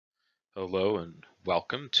Hello and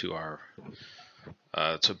welcome to our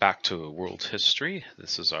back to world history.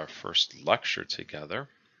 This is our first lecture together,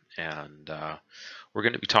 and we're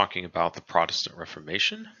going to be talking about the Protestant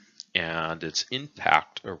Reformation and its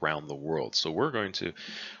impact around the world. So we're going to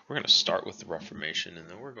start with the Reformation, and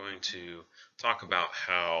then we're going to talk about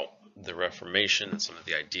how the Reformation and some of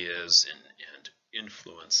the ideas and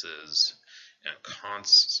influences and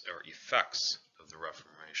cons or effects of the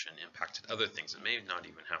Reformation impacted other things that may not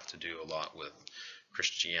even have to do a lot with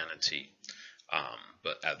Christianity,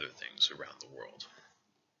 but other things around the world.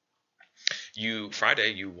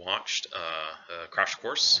 Friday, you watched a crash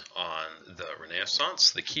course on the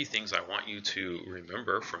Renaissance. The key things I want you to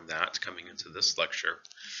remember from that coming into this lecture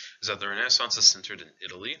is that the Renaissance is centered in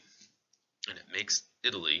Italy, and it makes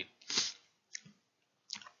Italy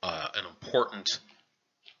an important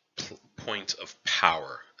point of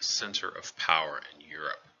power, a center of power in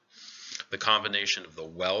Europe. The combination of the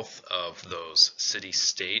wealth of those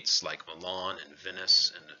city-states like Milan and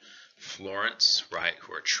Venice and Florence, right,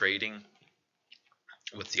 who are trading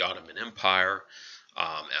with the Ottoman Empire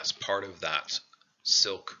as part of that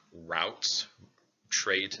Silk Route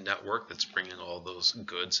trade network that's bringing all those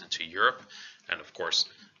goods into Europe, and of course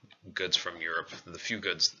goods from Europe, the few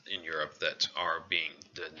goods in Europe that are being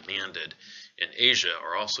demanded in Asia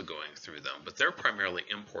are also going through them, but they're primarily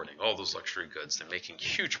importing all those luxury goods. They're making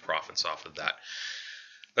huge profits off of that.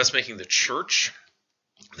 That's making the church,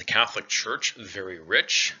 the Catholic Church, very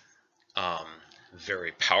rich,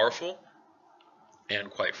 very powerful,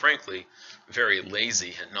 and quite frankly, very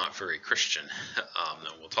lazy and not very Christian.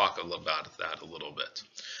 And we'll talk about that a little bit.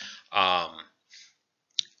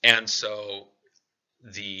 And so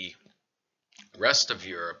the rest of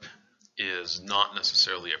Europe is not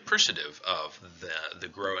necessarily appreciative of the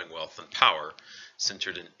growing wealth and power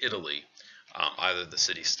centered in Italy, either the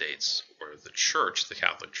city-states or the church, the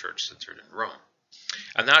Catholic Church centered in Rome.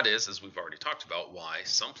 And that is, as we've already talked about, why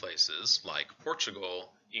some places like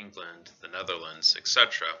Portugal, England, the Netherlands,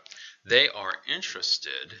 etc., they are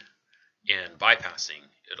interested in bypassing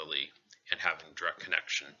Italy and having direct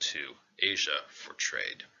connection to Asia for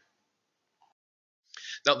trade.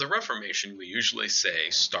 Now, the Reformation, we usually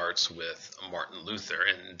say, starts with Martin Luther,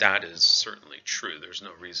 and that is certainly true. There's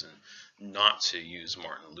no reason not to use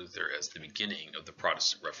Martin Luther as the beginning of the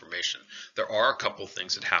Protestant Reformation. There are a couple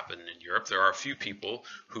things that happen in Europe. There are a few people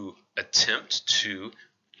who attempt to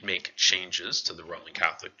make changes to the Roman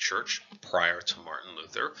Catholic Church prior to Martin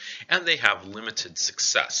Luther, and they have limited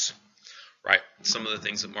success, right? One of the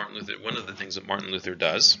things that Martin Luther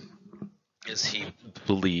does is he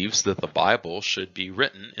believes that the Bible should be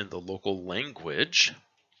written in the local language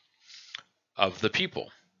of the people,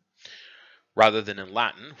 rather than in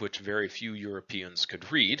Latin, which very few Europeans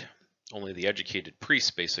could read. Only the educated priests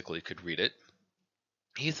basically could read it.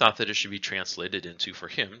 He thought that it should be translated into, for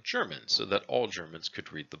him, German, so that all Germans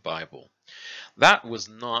could read the Bible. That was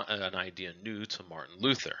not an idea new to Martin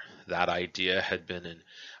Luther. That idea had been in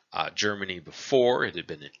Germany before, it had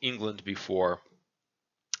been in England before,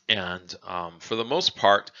 and for the most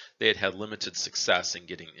part, they had had limited success in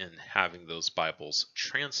having those Bibles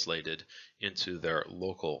translated into their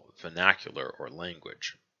local vernacular or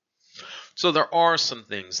language. So there are some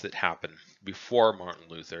things that happen before Martin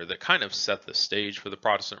Luther that kind of set the stage for the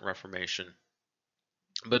Protestant Reformation,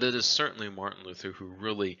 but it is certainly Martin Luther who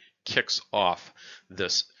really kicks off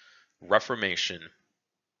this Reformation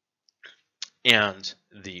and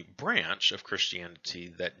the branch of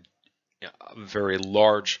Christianity that a very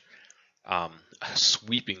large,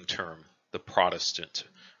 sweeping term, the Protestant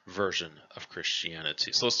version of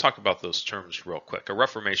Christianity. So let's talk about those terms real quick. A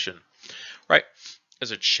Reformation, right,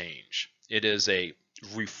 is a change. It is a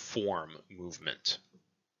reform movement.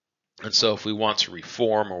 And so if we want to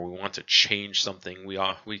reform or we want to change something,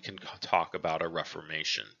 we can talk about a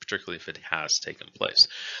reformation, particularly if it has taken place.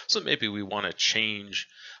 So maybe we want to change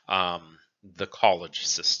the college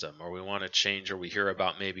system, or we want to change, or we hear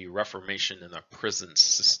about maybe reformation in our prison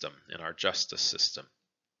system, in our justice system.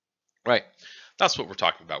 Right? That's what we're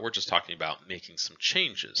talking about. We're just talking about making some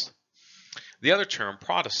changes. The other term,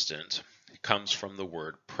 Protestant, comes from the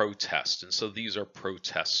word protest, and so these are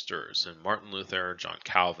protesters. And Martin Luther, John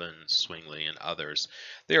Calvin, Zwingli, and others,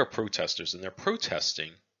 they are protesters, and they're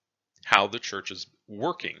protesting how the church is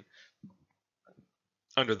working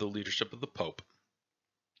under the leadership of the Pope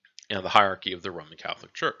and the hierarchy of the Roman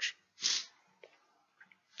Catholic Church.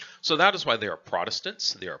 So that is why they are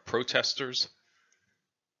Protestants, they are protesters,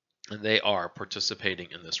 and they are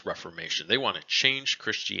participating in this Reformation. They want to change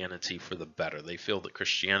Christianity for the better. They feel that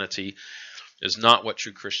Christianity is not what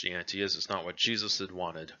true Christianity is. It's not what Jesus had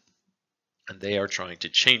wanted. And they are trying to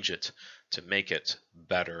change it to make it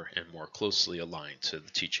better and more closely aligned to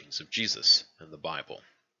the teachings of Jesus and the Bible.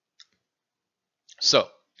 So,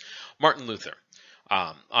 Martin Luther.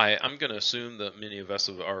 I'm going to assume that many of us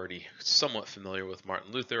are already somewhat familiar with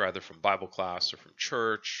Martin Luther, either from Bible class or from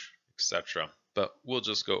church, etc. But we'll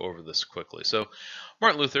just go over this quickly. So,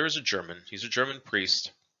 Martin Luther is a German. He's a German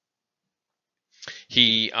priest.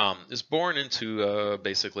 He is born into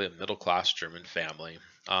basically a middle-class German family.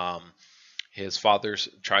 His father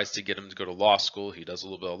tries to get him to go to law school. He does a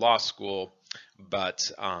little bit of law school, but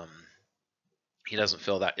he doesn't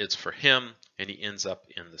feel that it's for him, and he ends up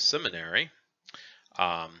in the seminary,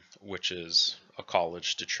 which is a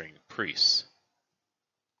college to train priests.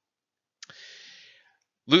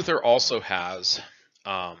 Luther also has,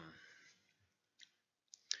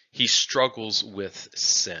 he struggles with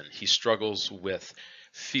sin. He struggles with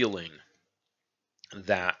feeling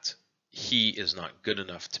that he is not good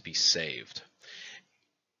enough to be saved.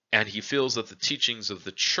 And he feels that the teachings of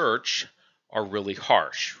the church are really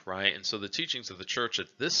harsh, right? And so the teachings of the church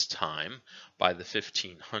at this time, by the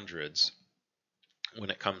 1500s, when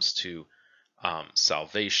it comes to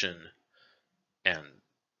salvation and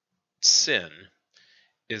sin,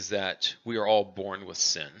 is that we are all born with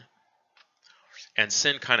sin. And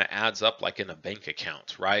sin kind of adds up like in a bank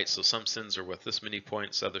account, right? So some sins are worth this many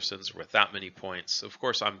points, other sins are worth that many points. Of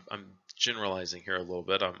course, I'm generalizing here a little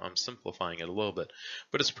bit. I'm simplifying it a little bit,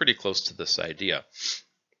 but it's pretty close to this idea.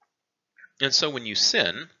 And so when you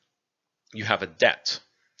sin, you have a debt,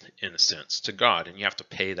 in a sense, to God, and you have to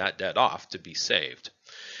pay that debt off to be saved.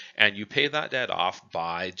 And you pay that debt off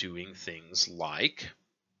by doing things like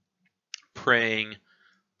praying,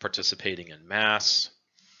 participating in Mass,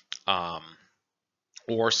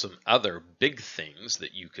 or some other big things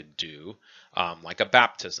that you could do, like a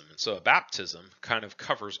baptism. And so a baptism kind of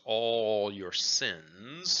covers all your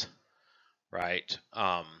sins, right,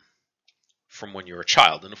 from when you're a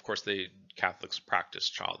child. And of course, Catholics practice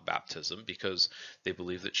child baptism because they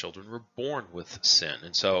believe that children were born with sin.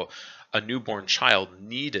 And so a newborn child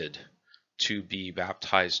needed to be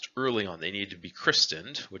baptized early on. They needed to be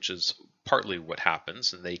christened, which is partly what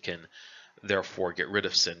happens, and they can therefore get rid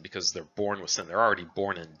of sin because they're born with sin. They're already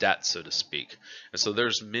born in debt, so to speak. And so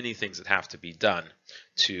there's many things that have to be done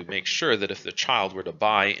to make sure that if the child were to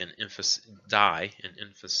die in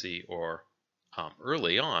infancy or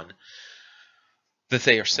early on, that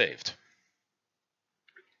they are saved.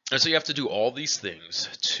 And so you have to do all these things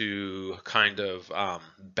to kind of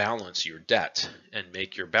balance your debt and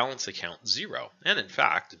make your balance account zero. And in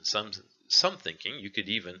fact, in some thinking, you could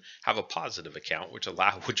even have a positive account, which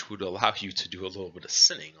would allow you to do a little bit of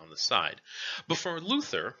sinning on the side. But for Martin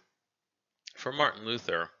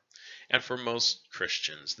Luther, and for most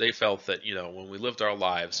Christians, they felt that, when we lived our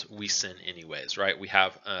lives, we sin anyways, right? We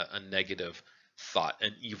have a negative thought,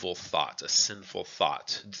 an evil thought, a sinful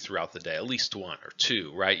thought throughout the day, at least one or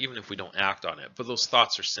two, right? Even if we don't act on it, but those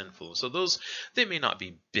thoughts are sinful. So they may not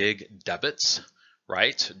be big debits,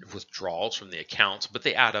 right? Withdrawals from the account, but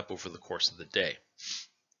they add up over the course of the day.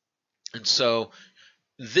 And so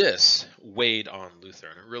this weighed on Luther,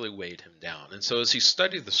 and it really weighed him down. And so as he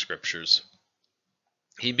studied the scriptures,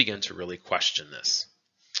 he began to really question this.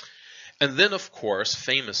 And then, of course,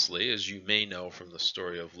 famously, as you may know from the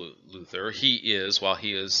story of Luther, while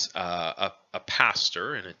he is a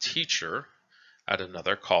pastor and a teacher at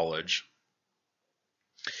another college,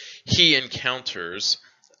 he encounters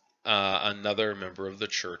another member of the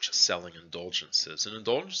church selling indulgences. And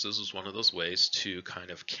indulgences is one of those ways to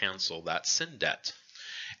kind of cancel that sin debt.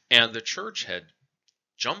 And the church had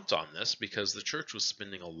jumped on this because the church was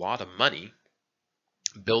spending a lot of money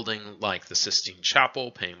building like the Sistine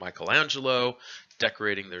Chapel, paying Michelangelo,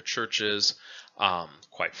 decorating their churches.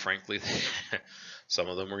 Quite frankly, some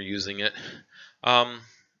of them were using it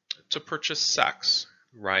to purchase sex,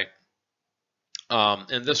 right?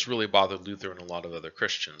 And this really bothered Luther and a lot of other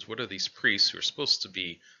Christians. What are these priests who are supposed to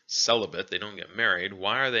be celibate? They don't get married.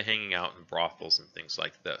 Why are they hanging out in brothels and things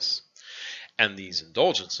like this? And these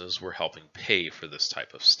indulgences were helping pay for this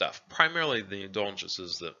type of stuff. Primarily the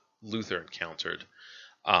indulgences that Luther encountered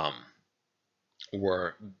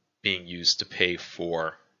were being used to pay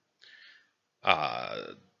for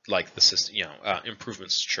like the system,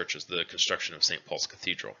 improvements to churches, the construction of St. Paul's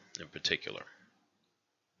Cathedral in particular.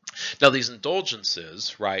 Now these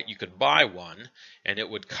indulgences, right, you could buy one and it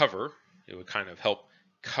would kind of help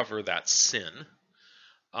cover that sin.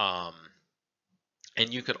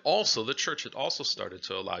 And you could also, the church had also started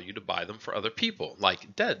to allow you to buy them for other people, like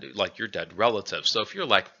your dead relatives. So if you're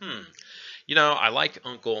like, I like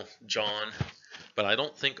Uncle John, but I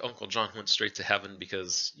don't think Uncle John went straight to heaven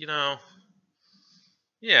because,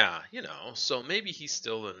 Yeah, so maybe he's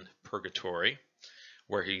still in purgatory,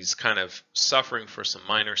 where he's kind of suffering for some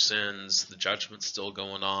minor sins, the judgment's still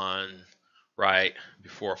going on, right,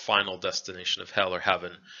 before a final destination of hell or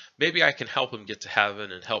heaven. Maybe I can help him get to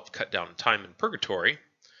heaven and help cut down time in purgatory,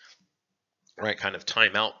 right, kind of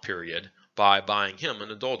time out period, by buying him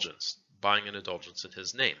an indulgence, buying an indulgence in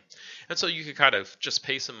his name. And so you could kind of just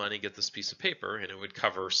pay some money, get this piece of paper, and it would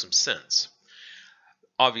cover some sins.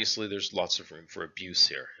 Obviously, there's lots of room for abuse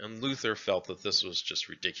here, and Luther felt that this was just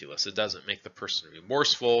ridiculous. It doesn't make the person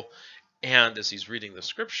remorseful, and as he's reading the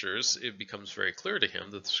scriptures, it becomes very clear to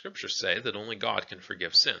him that the scriptures say that only God can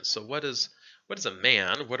forgive sins. So what is a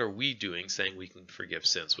man, what are we doing saying we can forgive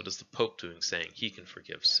sins? What is the Pope doing saying he can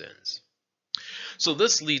forgive sins? So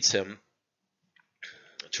this leads him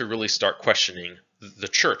to really start questioning the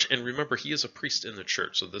church. And remember, he is a priest in the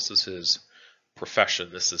church, so this is his profession,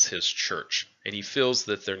 this is his church. And he feels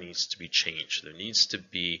that there needs to be change. There needs to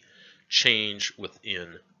be change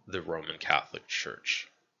within the Roman Catholic Church.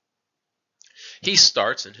 He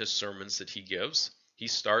starts in his sermons that he gives, he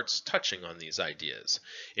starts touching on these ideas.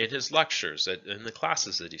 In his lectures, in the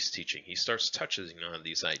classes that he's teaching, he starts touching on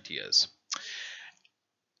these ideas.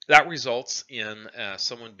 That results in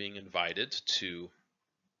someone being invited to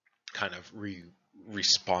kind of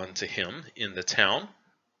respond to him in the town.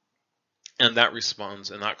 And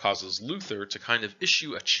that causes Luther to kind of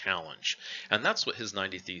issue a challenge. And that's what his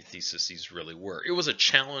 93 Theses really were. It was a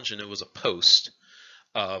challenge, and it was a post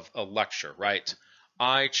of a lecture, right?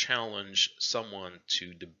 I challenge someone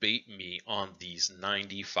to debate me on these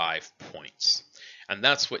 95 points. And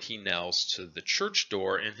that's what he nails to the church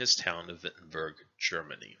door in his town of Wittenberg,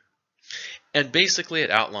 Germany. And basically it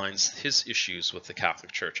outlines his issues with the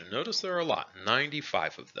Catholic Church. And notice there are a lot,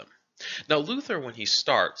 95 of them. Now, Luther, when he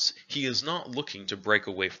starts, he is not looking to break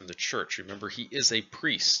away from the church. Remember, he is a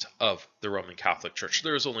priest of the Roman Catholic Church.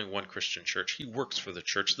 There is only one Christian church. He works for the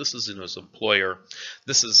church. This is his employer.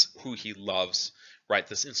 This is who he loves, right?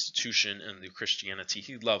 This institution and the Christianity,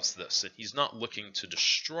 he loves this. And he's not looking to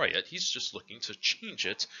destroy it. He's just looking to change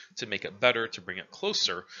it, to make it better, to bring it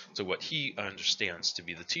closer to what he understands to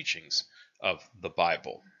be the teachings of the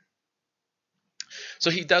Bible. So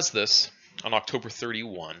he does this on October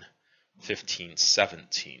 31,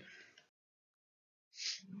 1517.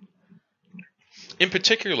 In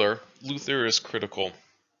particular, Luther is critical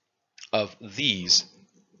of these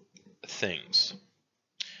things.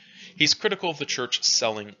 He's critical of the church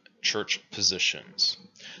selling church positions.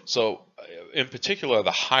 So, in particular,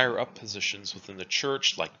 the higher up positions within the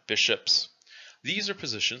church, like bishops, these are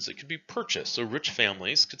positions that could be purchased. So rich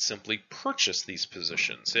families could simply purchase these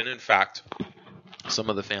positions. And in fact, some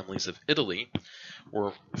of the families of Italy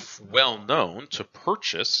were well known to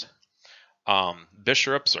purchase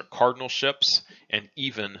bishops or cardinalships, and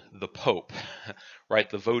even the Pope, right?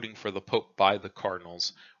 The voting for the Pope by the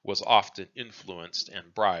cardinals was often influenced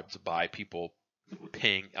and bribed by people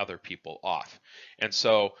paying other people off. And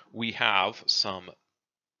so we have some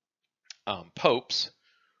popes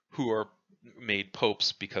who are made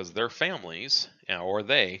popes because their families, or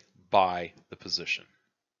they, buy the position.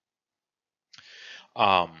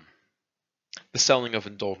 The selling of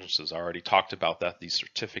indulgences, I already talked about that. These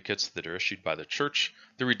certificates that are issued by the church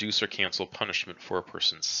that reduce or cancel punishment for a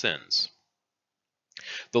person's sins.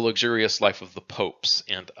 The luxurious life of the popes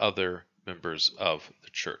and other members of the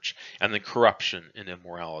church, and the corruption and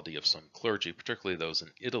immorality of some clergy, particularly those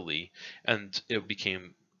in Italy. And it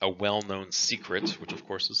became a well-known secret, which of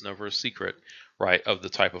course is never a secret, right, of the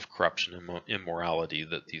type of corruption and immorality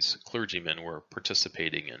that these clergymen were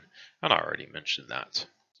participating in. And I already mentioned that.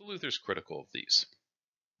 So Luther's critical of these.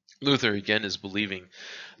 Luther, again, is believing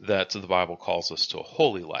that the Bible calls us to a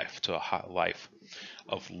holy life, to a life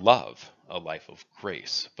of love, a life of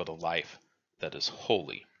grace, but a life that is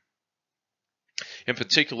holy. In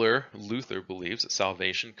particular, Luther believes that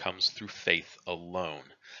salvation comes through faith alone,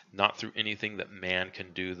 not through anything that man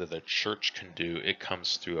can do, that the church can do. It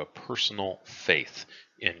comes through a personal faith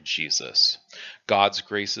in Jesus. God's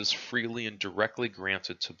grace is freely and directly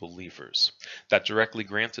granted to believers. That directly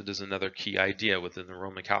granted is another key idea within the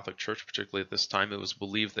Roman Catholic Church, particularly at this time. It was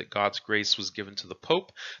believed that God's grace was given to the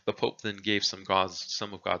Pope. The Pope then gave some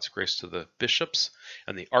of God's grace to the bishops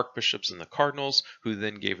and the archbishops and the cardinals, who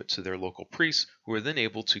then gave it to their local priests, who were then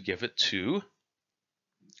able to give it to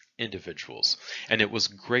individuals. And it was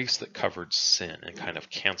grace that covered sin and kind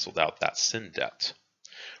of canceled out that sin debt.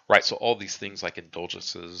 Right, so all these things like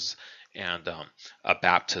indulgences and a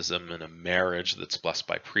baptism and a marriage that's blessed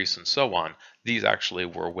by priests and so on, these actually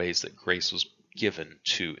were ways that grace was given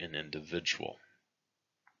to an individual.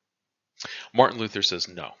 Martin Luther says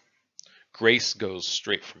no. Grace goes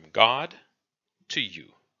straight from God to you.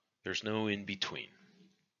 There's no in between.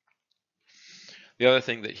 The other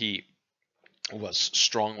thing that he was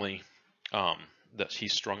strongly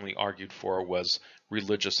argued for was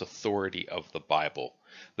religious authority of the Bible,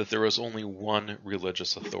 that there was only one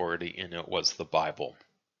religious authority, and it was the Bible,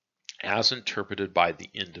 as interpreted by the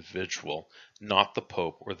individual, not the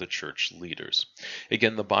Pope or the church leaders.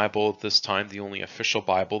 Again, the Bible at this time, the only official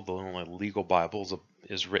Bible, the only legal Bible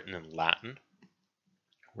is written in Latin,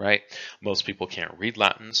 right? Most people can't read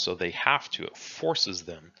Latin, so they have to. It forces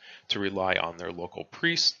them to rely on their local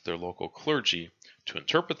priests, their local clergy, to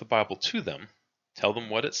interpret the Bible to them, tell them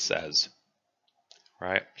what it says,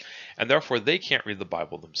 right? And therefore, they can't read the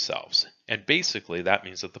Bible themselves. And basically, that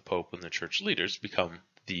means that the Pope and the church leaders become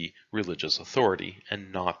the religious authority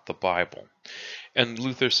and not the Bible. And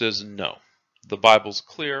Luther says, no, the Bible's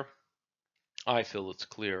clear. I feel it's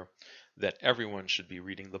clear that everyone should be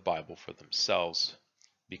reading the Bible for themselves,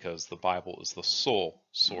 because the Bible is the sole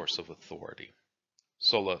source of authority.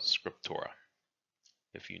 Sola scriptura,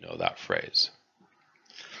 if you know that phrase.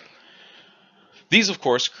 These, of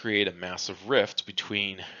course, create a massive rift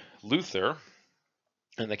between Luther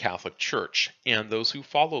and the Catholic Church and those who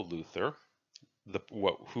follow Luther,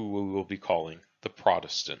 who we will be calling the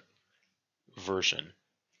Protestant version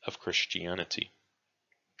of Christianity.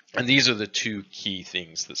 And these are the two key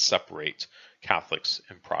things that separate Catholics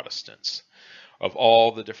and Protestants. Of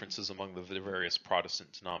all the differences among the various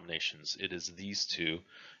Protestant denominations, it is these two,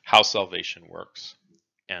 how salvation works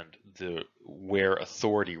and where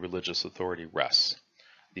authority, religious authority, rests.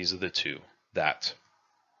 These are the two that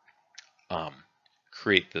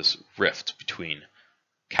create this rift between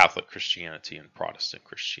Catholic Christianity and Protestant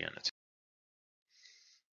Christianity.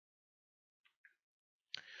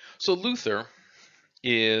 So Luther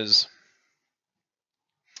is,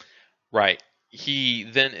 right, he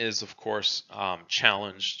then is, of course,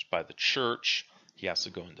 challenged by the church. He has to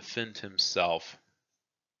go and defend himself.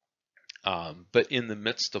 But in the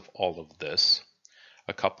midst of all of this,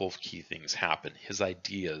 a couple of key things happen. His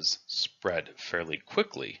ideas spread fairly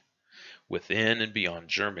quickly within and beyond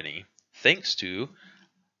Germany, thanks to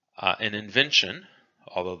an invention.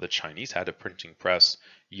 Although the Chinese had a printing press,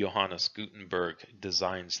 Johannes Gutenberg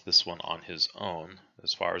designs this one on his own.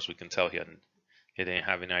 As far as we can tell, he didn't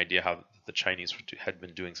have any idea how the Chinese had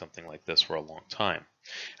been doing something like this for a long time.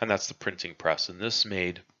 And that's the printing press. And this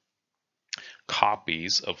made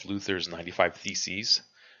copies of Luther's 95 Theses,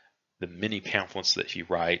 the many pamphlets that he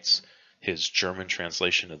writes, his German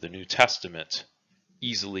translation of the New Testament,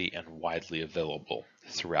 easily and widely available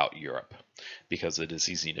throughout Europe, because it is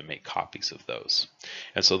easy to make copies of those.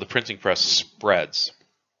 And so the printing press spreads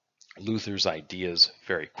Luther's ideas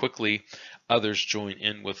very quickly. Others join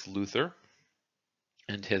in with Luther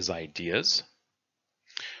and his ideas.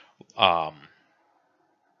 But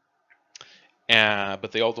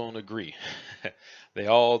they all don't agree. They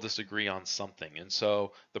all disagree on something. And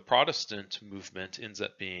so the Protestant movement ends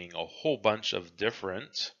up being a whole bunch of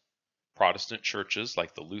different Protestant churches,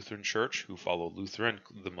 like the Lutheran Church, who follow Luther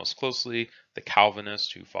the most closely, the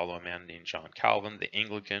Calvinists, who follow a man named John Calvin, the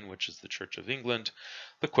Anglican, which is the Church of England,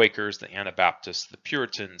 the Quakers, the Anabaptists, the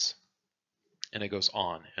Puritans, and it goes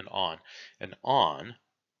on and on and on.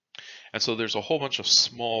 And so there's a whole bunch of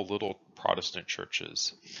small little Protestant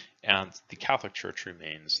churches, and the Catholic Church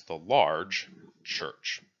remains the large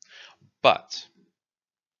church. But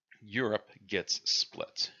Europe gets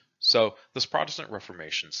split. So this Protestant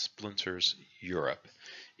Reformation splinters Europe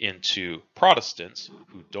into Protestants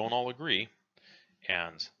who don't all agree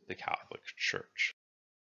and the Catholic Church.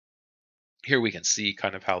 Here we can see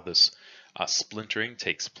kind of how this splintering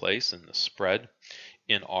takes place and the spread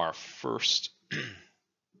in our first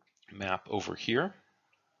map over here.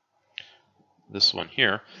 This one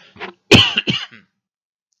here.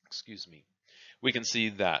 Excuse me. We can see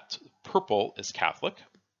that purple is Catholic.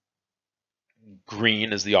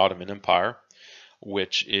 Green is the Ottoman Empire,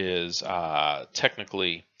 which is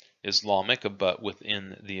technically Islamic, but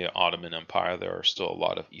within the Ottoman Empire there are still a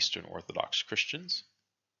lot of Eastern Orthodox Christians.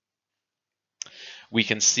 We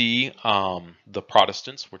can see the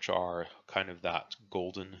Protestants, which are kind of that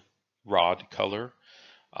golden rod color.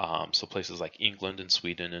 So places like England and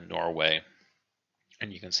Sweden and Norway.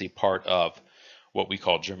 And you can see part of what we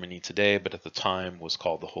call Germany today, but at the time was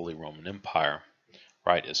called the Holy Roman Empire,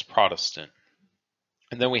 right, is Protestant.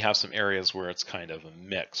 And then we have some areas where it's kind of a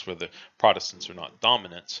mix, where the Protestants are not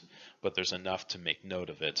dominant, but there's enough to make note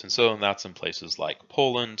of it. And so that's in places like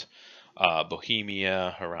Poland,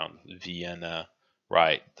 Bohemia, around Vienna,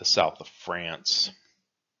 right, the south of France,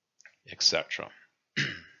 etc.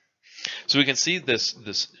 So we can see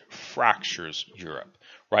this fractures Europe,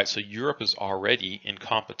 right? So Europe is already in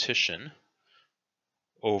competition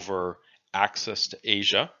over access to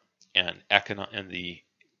Asia and the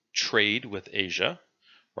trade with Asia,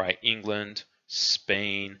 right? England,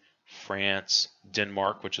 Spain, France,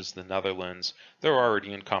 Denmark, which is the Netherlands, they're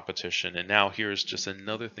already in competition. And now here's just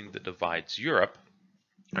another thing that divides Europe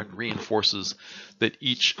and reinforces that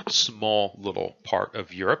each small little part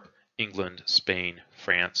of Europe, England, Spain,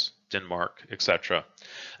 France, Denmark, etc.,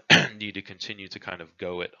 need to continue to kind of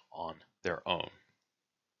go it on their own.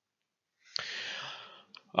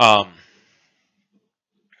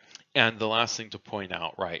 And the last thing to point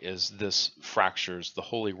out, right, is this fractures the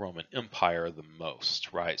Holy Roman Empire the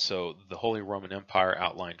most, right? So the Holy Roman Empire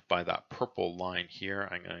outlined by that purple line here,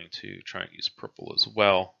 I'm going to try and use purple as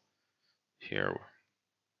well here,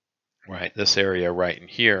 right? This area right in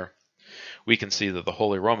here, we can see that the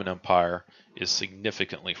Holy Roman Empire is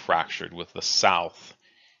significantly fractured, with the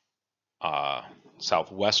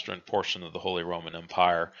southwestern portion of the Holy Roman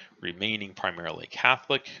Empire remaining primarily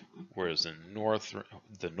Catholic, whereas in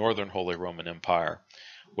the northern Holy Roman Empire,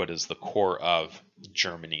 what is the core of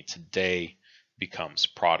Germany today, becomes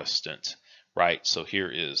Protestant, right? So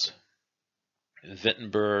here is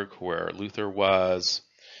Wittenberg, where Luther was,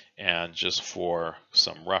 and just for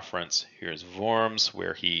some reference, here's Worms,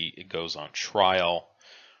 where he goes on trial,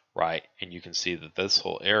 right? And you can see that this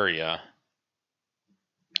whole area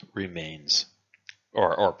remains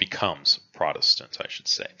or becomes Protestant, I should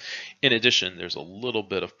say. In addition, there's a little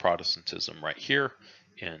bit of Protestantism right here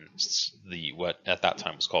in what at that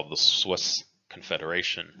time was called the Swiss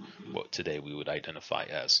Confederation, what today we would identify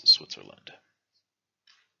as Switzerland.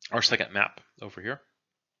 Our second map over here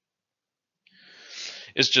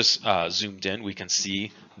is just zoomed in. We can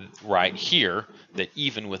see right here that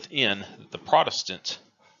even within the Protestant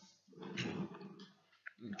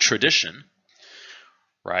tradition,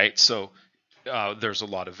 right, so there's a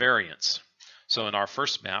lot of variance. So in our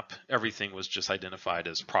first map, everything was just identified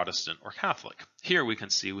as Protestant or Catholic. Here we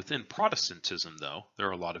can see within Protestantism, though, there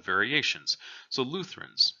are a lot of variations. So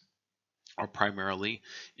Lutherans are primarily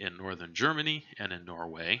in northern Germany and in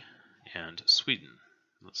Norway and Sweden.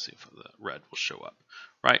 Let's see if the red will show up,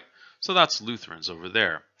 right? So that's Lutherans over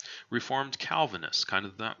there. Reformed Calvinists, kind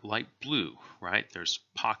of that light blue, right? There's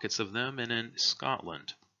pockets of them, and in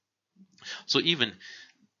Scotland. So even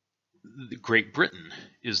Great Britain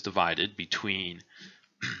is divided between,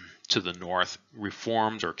 to the north,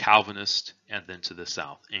 Reformed or Calvinist, and then to the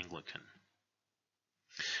south, Anglican.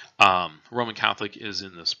 Roman Catholic is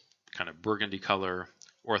in this kind of burgundy color,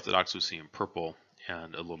 Orthodox we see in purple,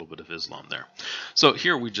 and a little bit of Islam there. So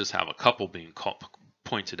here we just have a couple being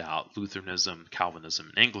pointed out: Lutheranism,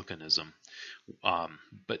 Calvinism, and Anglicanism.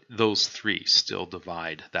 But those three still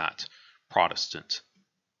divide that Protestant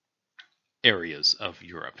areas of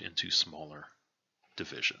Europe into smaller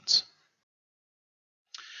divisions.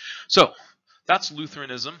 So that's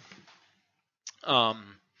Lutheranism.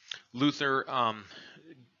 Luther,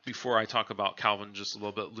 before I talk about Calvin just a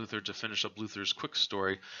little bit, Luther, to finish up Luther's quick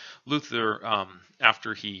story, Luther,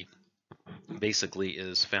 after he basically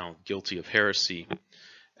is found guilty of heresy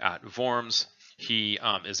at Worms, he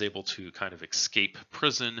is able to kind of escape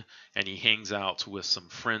prison, and he hangs out with some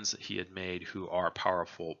friends that he had made who are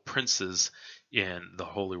powerful princes in the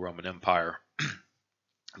Holy Roman Empire.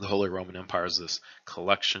 The Holy Roman Empire is this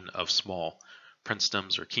collection of small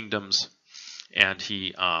princedoms or kingdoms, and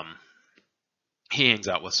he hangs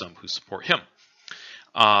out with some who support him.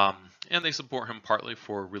 And they support him partly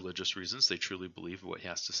for religious reasons. They truly believe what he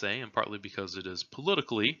has to say, and partly because it is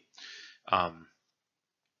politically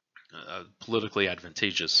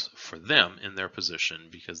advantageous for them in their position,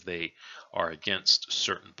 because they are against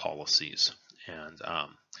certain policies and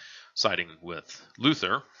siding with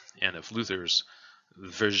Luther. And if Luther's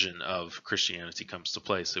vision of Christianity comes to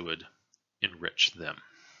place, it would enrich them.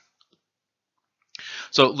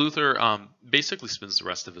 So Luther basically spends the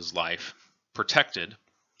rest of his life protected.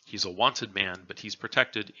 He's a wanted man, but he's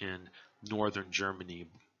protected in northern Germany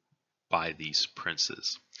by these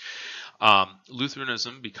princes.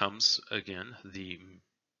 Lutheranism becomes, again, the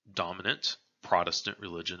dominant Protestant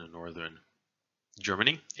religion in northern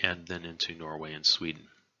Germany, and then into Norway and Sweden.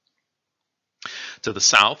 To the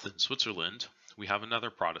south, in Switzerland, we have another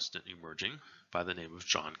Protestant emerging by the name of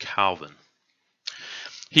John Calvin.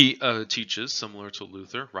 He teaches similar to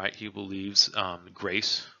Luther, right? He believes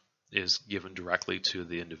grace is given directly to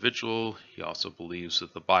the individual. He also believes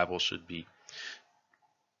that the Bible should be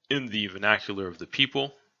in the vernacular of the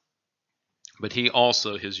people. But he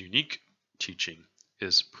also, his unique teaching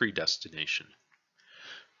is predestination.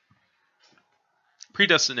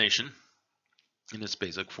 Predestination in its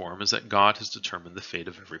basic form is that God has determined the fate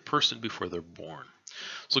of every person before they're born.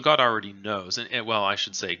 So God already knows, and well, I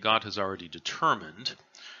should say God has already determined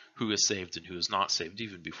who is saved and who is not saved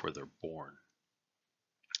even before they're born.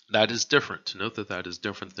 That is different. To note that that is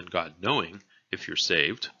different than God knowing if you're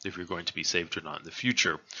saved, if you're going to be saved or not in the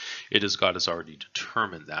future. It is God has already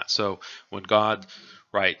determined that. So when God,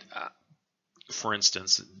 right, for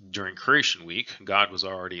instance, during Creation Week, God was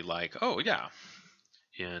already like, oh yeah,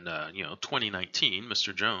 in 2019,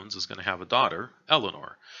 Mr. Jones is going to have a daughter,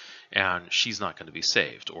 Eleanor, and she's not going to be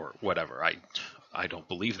saved or whatever. I don't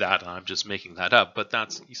believe that. I'm just making that up, but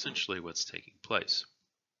that's essentially what's taking place.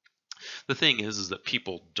 The thing is that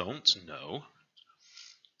people don't know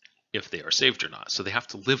if they are saved or not. So they have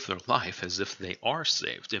to live their life as if they are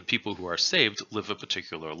saved. And people who are saved live a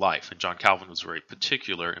particular life. And John Calvin was very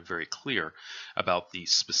particular and very clear about the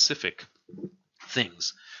specific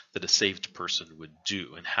things that a saved person would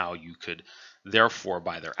do and how you could, therefore,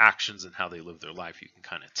 by their actions and how they live their life, you can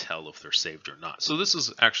kind of tell if they're saved or not. So this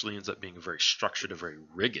is actually ends up being a very structured, a very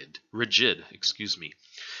rigid,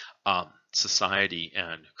 society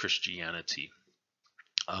and Christianity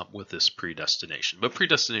with this predestination. But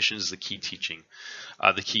predestination is the key teaching,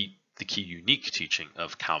 the key unique teaching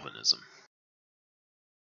of Calvinism.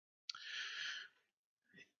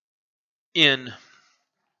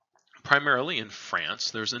 Primarily in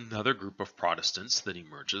France, there's another group of Protestants that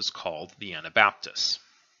emerges called the Anabaptists.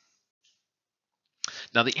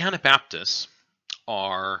 Now, the Anabaptists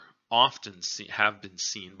are often have been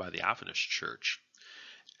seen by the Adventist Church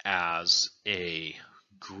as a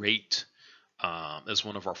great, as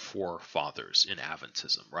one of our forefathers in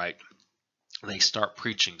Adventism, right? They start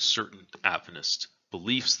preaching certain Adventist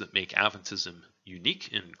beliefs that make Adventism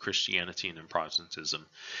unique in Christianity and in Protestantism.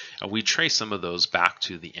 And we trace some of those back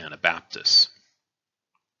to the Anabaptists.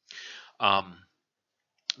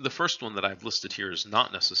 The first one that I've listed here is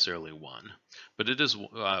not necessarily one, but it is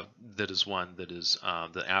that is one that is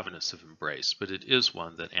the Adventists have embraced, but it is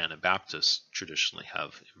one that Anabaptists traditionally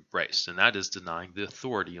have embraced, and that is denying the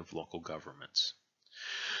authority of local governments.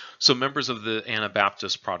 So members of the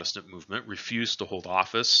Anabaptist Protestant movement refused to hold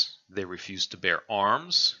office. They refused to bear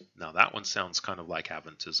arms. Now that one sounds kind of like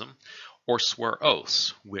Adventism. Or swear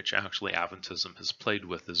oaths, which actually Adventism has played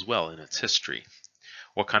with as well in its history.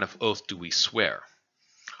 What kind of oath do we swear?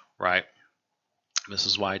 Right?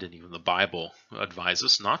 Mrs. White and even the Bible advise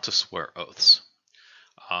us not to swear oaths.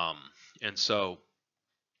 And so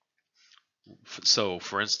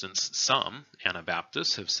for instance, some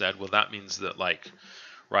Anabaptists have said, well, that means that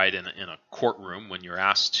right in a courtroom, when you're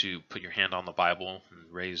asked to put your hand on the Bible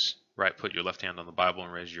and put your left hand on the Bible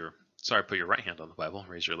and put your right hand on the Bible and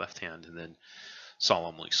raise your left hand and then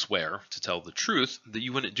solemnly swear to tell the truth, that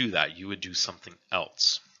you wouldn't do that. You would do something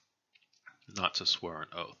else, not to swear an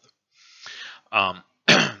oath.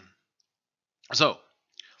 So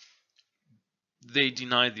they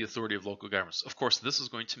denied the authority of local governments. Of course, this is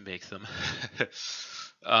going to make them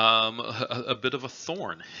a bit of a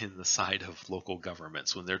thorn in the side of local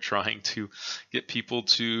governments when they're trying to get people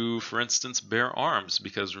to, for instance, bear arms.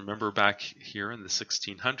 Because remember, back here in the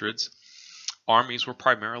 1600s, armies were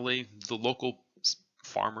primarily the local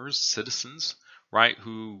farmers, citizens, right,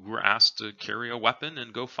 who were asked to carry a weapon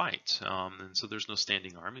and go fight. And so there's no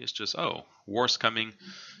standing army. It's just, oh, war's coming,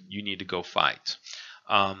 you need to go fight.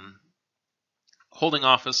 Holding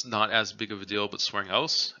office, not as big of a deal, but swearing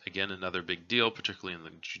oaths, again, another big deal, particularly in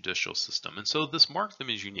the judicial system. And so this marked them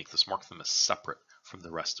as unique. This marked them as separate from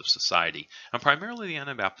the rest of society. And primarily the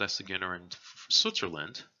Anabaptists, again, are in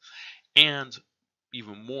Switzerland, and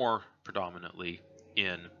even more predominantly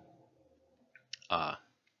in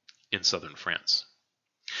southern France.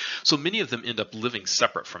 So many of them end up living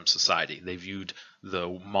separate from society. They viewed the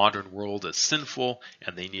modern world as sinful,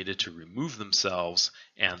 and they needed to remove themselves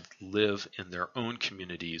and live in their own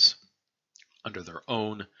communities under their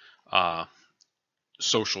own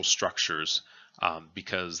social structures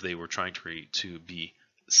because they were trying to be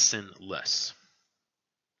sinless.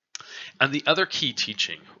 And the other key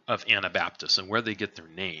teaching of Anabaptists, and where they get their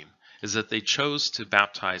name, is that they chose to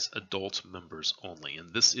baptize adult members only.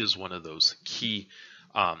 And this is one of those key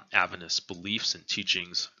Adventist beliefs and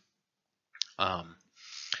teachings,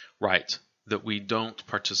 right, that we don't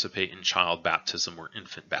participate in child baptism or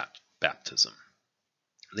infant baptism.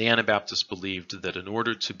 The Anabaptists believed that in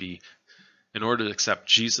order to accept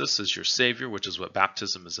Jesus as your Savior, which is what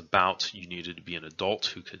baptism is about, you needed to be an adult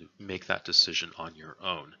who could make that decision on your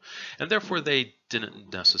own. And therefore, they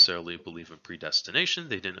didn't necessarily believe in predestination.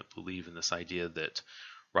 They didn't believe in this idea that,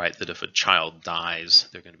 right, that if a child dies,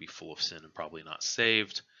 they're going to be full of sin and probably not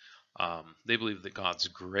saved. They believe that God's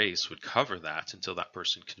grace would cover that until that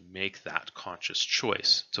person can make that conscious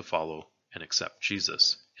choice to follow and accept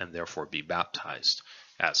Jesus and therefore be baptized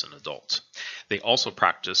as an adult. They also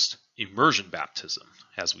practiced immersion baptism,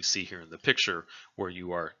 as we see here in the picture, where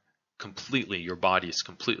your body is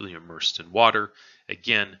completely immersed in water.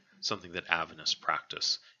 Again, something that Adventists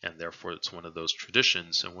practice, and therefore it's one of those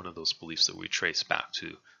traditions and one of those beliefs that we trace back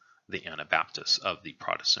to the Anabaptists of the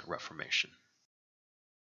Protestant Reformation.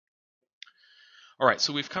 All right,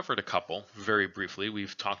 so we've covered a couple very briefly.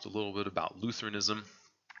 We've talked a little bit about Lutheranism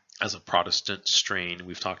as a Protestant strain.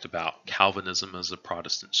 We've talked about Calvinism as a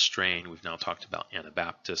Protestant strain. We've now talked about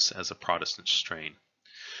Anabaptists as a Protestant strain.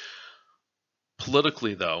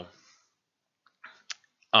 Politically, though,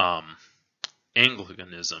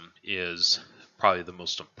 Anglicanism is probably the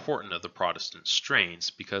most important of the Protestant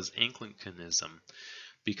strains, because Anglicanism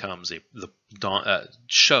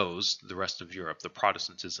shows the rest of Europe that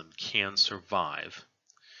Protestantism can survive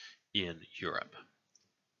in Europe.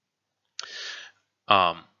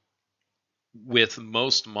 With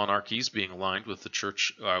most monarchies being aligned with the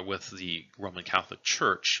Church, with the Roman Catholic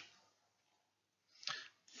Church,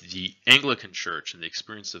 the Anglican Church and the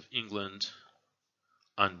experience of England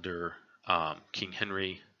under King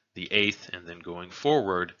Henry VIII and then going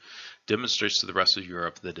forward demonstrates to the rest of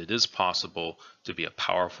Europe that it is possible to be a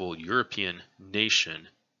powerful European nation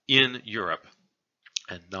in Europe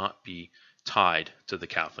and not be tied to the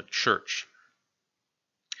Catholic Church.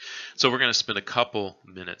 So we're going to spend a couple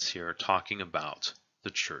minutes here talking about the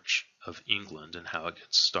Church of England and how it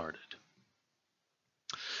gets started.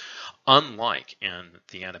 Unlike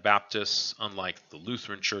the Anabaptists, unlike the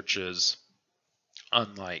Lutheran churches,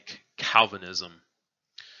 unlike Calvinism,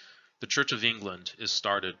 the Church of England is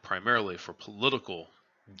started primarily for political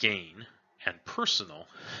gain and personal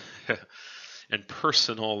to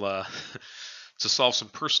solve some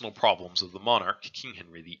personal problems of the monarch, King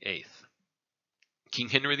Henry VIII. King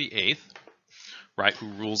Henry VIII, right, who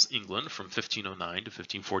rules England from 1509 to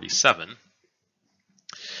 1547,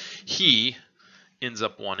 he ends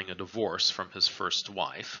up wanting a divorce from his first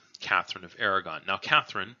wife, Catherine of Aragon. Now,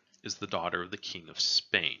 Catherine is the daughter of the King of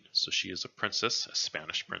Spain, so she is a princess, a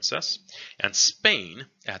Spanish princess, and Spain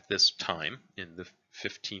at this time in the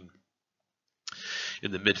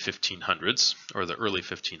mid-1500s or the early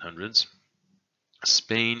 1500s,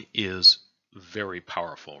 Spain is very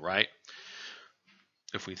powerful, right?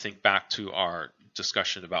 If we think back to our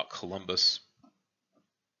discussion about Columbus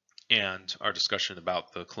and our discussion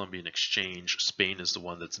about the Columbian Exchange, Spain is the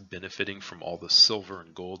one that's benefiting from all the silver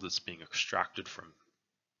and gold that's being extracted from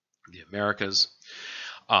the Americas.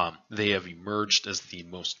 They have emerged as the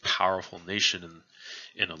most powerful nation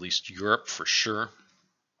in at least Europe for sure.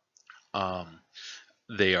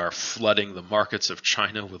 They are flooding the markets of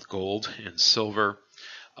China with gold and silver.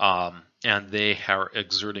 And they are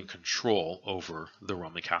exerting control over the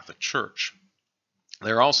Roman Catholic Church.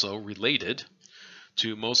 They're also related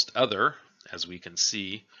to most other, as we can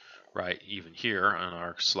see, right, even here on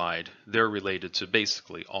our slide, they're related to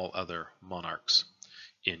basically all other monarchs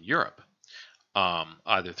in Europe,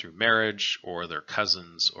 either through marriage or their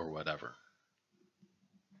cousins or whatever.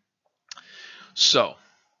 So,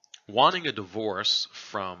 wanting a divorce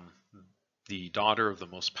from the daughter of the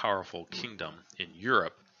most powerful kingdom in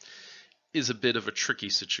Europe is a bit of a tricky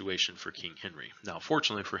situation for King Henry. Now,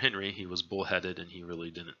 fortunately for Henry, he was bullheaded and he really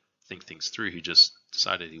didn't think things through. He just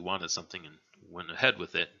decided he wanted something and went ahead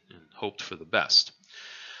with it and hoped for the best.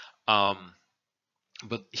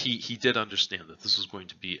 But he did understand that this was going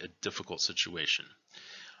to be a difficult situation.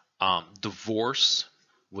 Divorce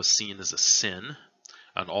was seen as a sin,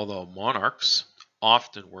 and although monarchs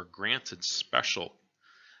often were granted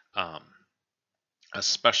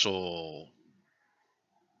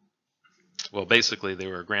basically they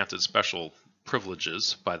were granted special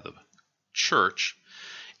privileges by the church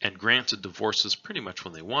and granted divorces pretty much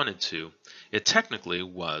when they wanted to, it technically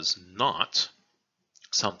was not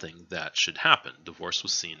something that should happen. Divorce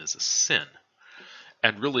was seen as a sin.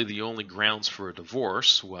 And really the only grounds for a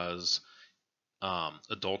divorce was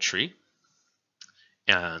adultery.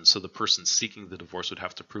 And so the person seeking the divorce would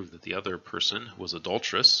have to prove that the other person was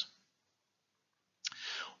adulterous.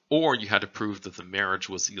 Or you had to prove that the marriage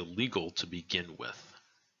was illegal to begin with.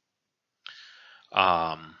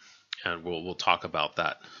 And we'll talk about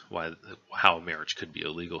that, how a marriage could be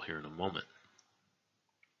illegal here in a moment.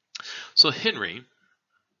 So Henry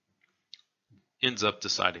ends up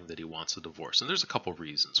deciding that he wants a divorce. And there's a couple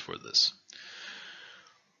reasons for this.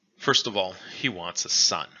 First of all, he wants a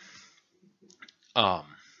son.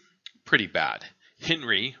 Pretty bad.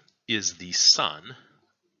 Henry is the son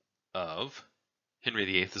of Henry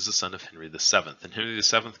VIII is the son of Henry VII, and Henry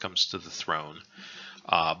VII comes to the throne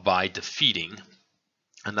by defeating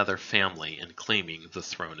another family and claiming the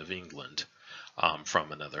throne of England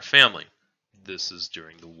from another family. This is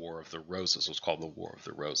during the War of the Roses. What's called the War of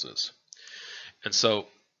the Roses. And so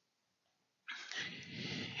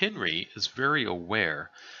Henry is very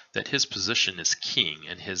aware that his position as king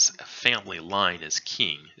and his family line as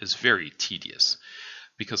king is very tedious,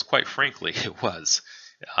 because quite frankly it was.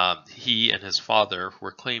 He and his father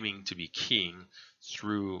were claiming to be king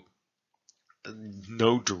through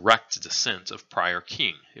no direct descent of prior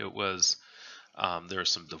king. It was there was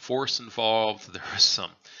some divorce involved. There was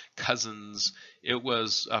some cousins. It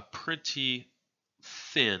was a pretty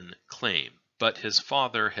thin claim. But his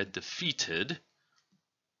father had defeated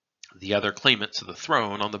the other claimant to the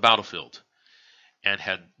throne on the battlefield and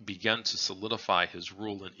had begun to solidify his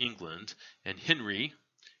rule in England. And Henry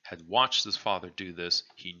had watched his father do this.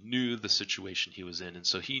 He knew the situation he was in, and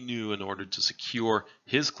so he knew in order to secure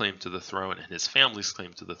his claim to the throne and his family's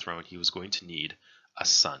claim to the throne, he was going to need a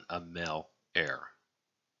son, a male heir.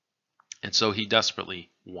 And so he desperately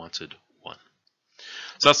wanted one.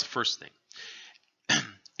 So that's the first thing.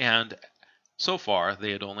 And so far,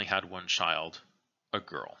 they had only had one child, a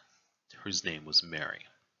girl, whose name was Mary.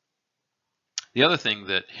 The other thing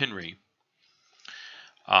that Henry,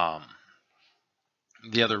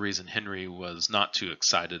 the other reason Henry was not too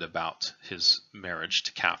excited about his marriage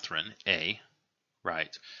to Catherine, A,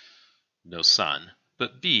 right, no son,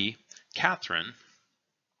 but B, Catherine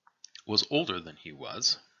was older than he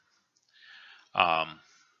was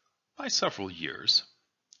by several years.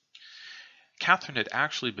 Catherine had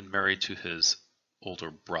actually been married to his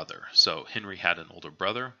older brother. So Henry had an older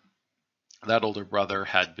brother. That older brother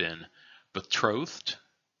had been betrothed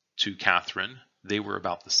to Catherine. They were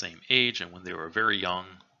about the same age, and when they were very young,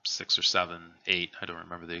 6 or 7, 8, I don't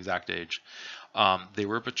remember the exact age, they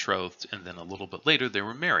were betrothed, and then a little bit later they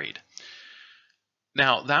were married.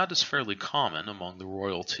 Now, that is fairly common among the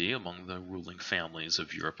royalty, among the ruling families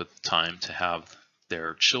of Europe at the time, to have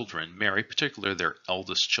their children marry, particularly their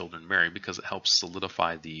eldest children marry, because it helps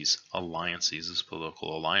solidify these alliances, these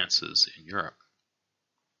political alliances in Europe.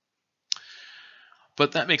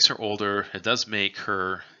 But that makes her older. It does make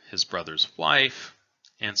her his brother's wife.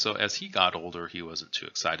 And so as he got older, he wasn't too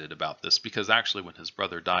excited about this, because actually when his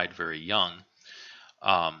brother died very young,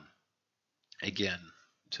 again,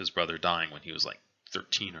 his brother dying when he was like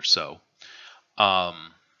 13 or so,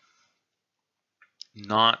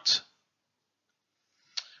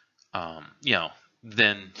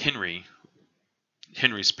 then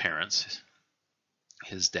Henry's parents,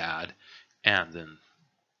 his dad, and then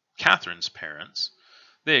Catherine's parents,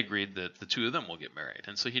 they agreed that the two of them will get married.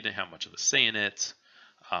 And so he didn't have much of a say in it.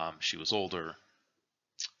 She was older.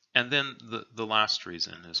 And then the last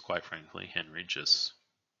reason is, quite frankly, Henry just,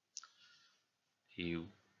 he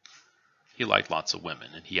liked lots of women,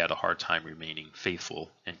 and he had a hard time remaining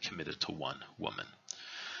faithful and committed to one woman.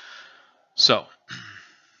 So,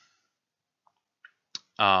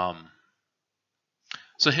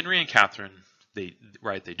 Henry and Catherine, they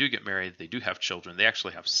do get married. They do have children. They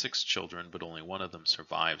actually have 6 children, but only one of them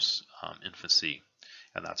survives infancy,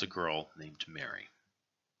 and that's a girl named Mary.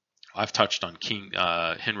 I've touched on King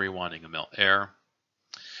Henry wanting a male heir.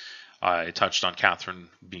 I touched on Catherine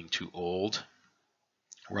being too old,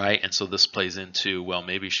 right? And so this plays into, well,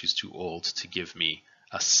 maybe she's too old to give me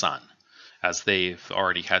a son. As they've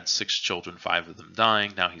already had 6 children, 5 of them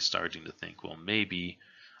dying, now he's starting to think, well, maybe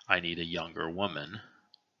I need a younger woman.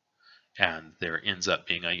 And there ends up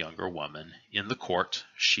being a younger woman in the court.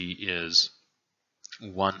 She is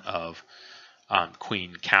one of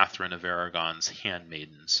Queen Catherine of Aragon's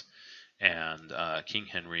handmaidens. And King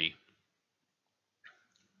Henry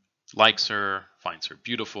likes her, finds her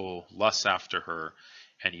beautiful, lusts after her,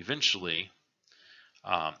 and eventually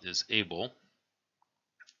is able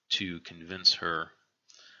to convince her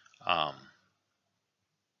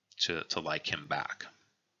to like him back.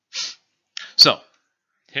 So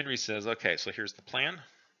Henry says, okay, so here's the plan.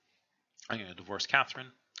 I'm going to divorce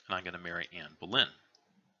Catherine, and I'm going to marry Anne Boleyn,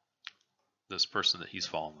 this person that he's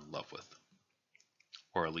fallen in love with,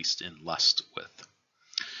 or at least in lust with.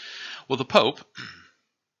 Well, the Pope,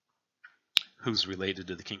 who's related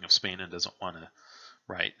to the King of Spain and doesn't want to,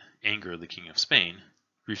 anger the King of Spain,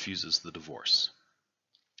 refuses the divorce.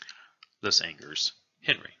 This angers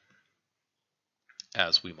Henry,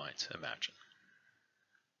 as we might imagine.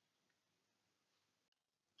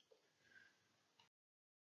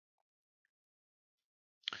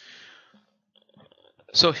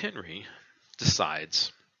 So Henry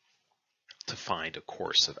decides to find a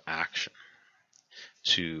course of action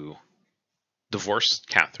to divorce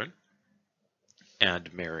Catherine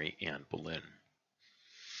and Mary Ann Boleyn.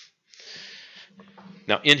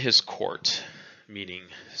 Now, in his court, meaning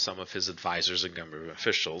some of his advisors and government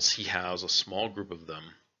officials, he has a small group of them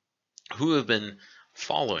who have been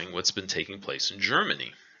following what's been taking place in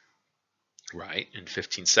Germany, right, in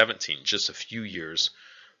 1517, just a few years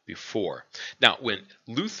before. Now, when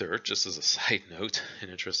Luther, just as a side note, an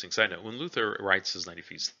interesting side note, when Luther writes his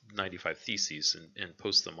 95 Theses and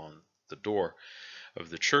posts them on the door of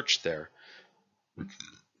the church there,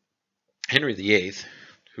 Henry VIII,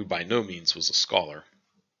 who by no means was a scholar,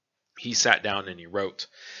 he sat down and he wrote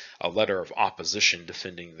a letter of opposition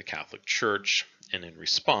defending the Catholic Church, and in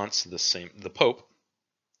response, the Pope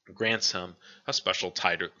grants him a special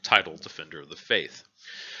title, Defender of the Faith.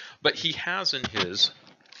 But he has in his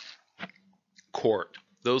court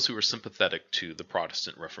those who are sympathetic to the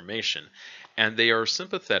Protestant Reformation, and they are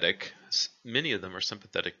sympathetic, many of them are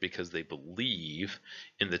sympathetic because they believe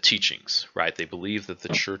in the teachings, right? They believe that the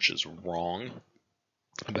church is wrong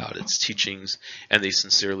about its teachings, and they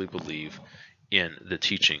sincerely believe in the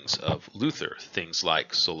teachings of Luther, things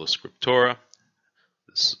like sola scriptura,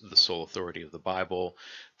 the sole authority of the Bible,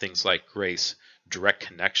 things like grace, direct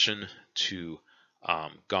connection to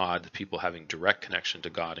God, people having direct connection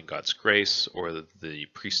to God and God's grace, or the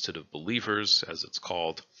priesthood of believers, as it's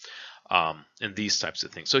called, and these types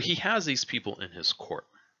of things. So he has these people in his court.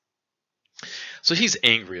 So he's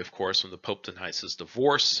angry, of course, when the Pope denies his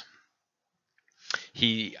divorce.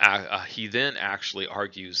 He then actually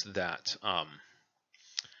argues that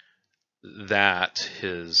that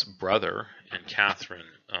his brother and Catherine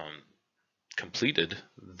completed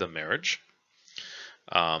the marriage.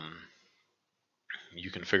 You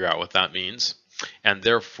can figure out what that means, and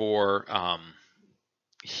therefore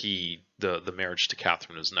the marriage to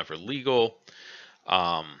Catherine is never legal.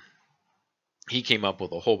 He came up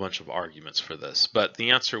with a whole bunch of arguments for this, but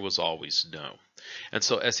the answer was always no. And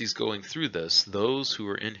so as he's going through this, those who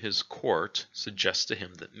are in his court suggest to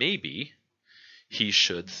him that maybe he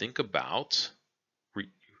should think about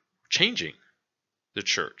changing the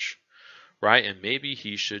church, right? And maybe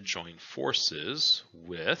he should join forces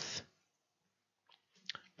with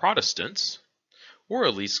Protestants, or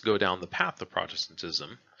at least go down the path of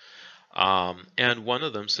Protestantism. And one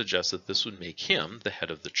of them suggests that this would make him the head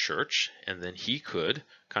of the church, and then he could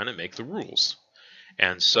kind of make the rules.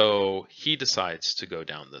 And so he decides to go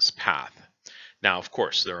down this path. Now, of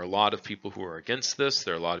course, there are a lot of people who are against this.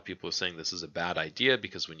 There are a lot of people who are saying this is a bad idea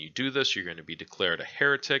because when you do this, you're going to be declared a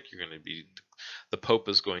heretic. The Pope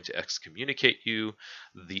is going to excommunicate you.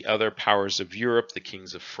 The other powers of Europe, the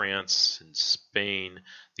kings of France and Spain,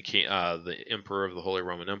 the Emperor of the Holy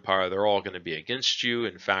Roman Empire, they're all going to be against you.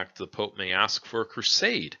 In fact, the Pope may ask for a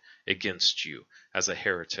crusade against you as a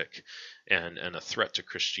heretic and a threat to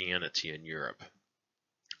Christianity in Europe.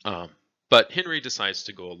 But Henry decides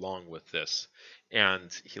to go along with this, and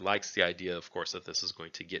he likes the idea, of course, that this is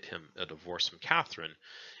going to get him a divorce from Catherine,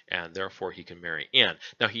 and therefore he can marry Anne.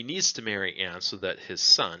 Now, he needs to marry Anne so that his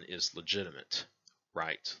son is legitimate,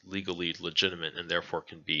 right? Legally legitimate, and therefore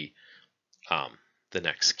can be the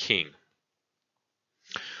next king.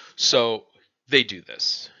 So they do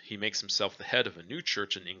this. He makes himself the head of a new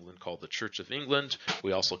church in England called the Church of England.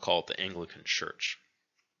 We also call it the Anglican Church.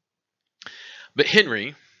 But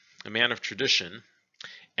Henry, a man of tradition,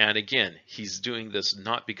 and again, he's doing this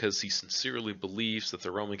not because he sincerely believes that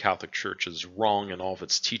the Roman Catholic Church is wrong in all of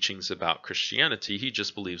its teachings about Christianity. He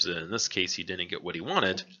just believes that in this case he didn't get what he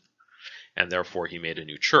wanted, and therefore he made a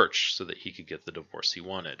new church so that he could get the divorce he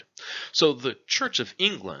wanted. So the Church of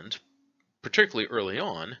England, particularly early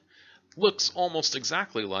on, looks almost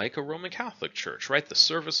exactly like a Roman Catholic Church, right? The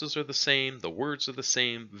services are the same, the words are the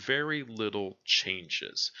same, very little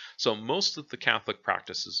changes. So most of the Catholic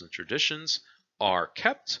practices and traditions are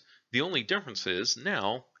kept. The only difference is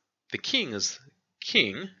now the king,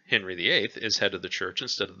 Henry VIII, is head of the church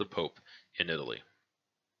instead of the Pope in Italy.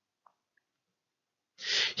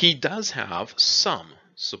 He does have some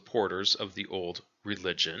supporters of the old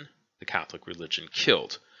religion, the Catholic religion,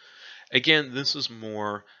 killed. Again, this is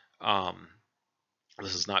more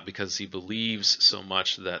this is not because he believes so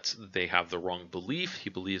much that they have the wrong belief.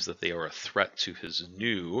 He believes that they are a threat to his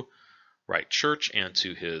new right church and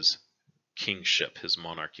to his kingship, his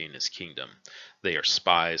monarchy, and his kingdom. They are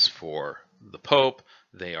spies for the Pope.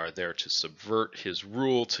 They are there to subvert his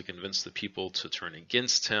rule, to convince the people to turn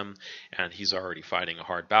against him. And he's already fighting a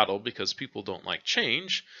hard battle because people don't like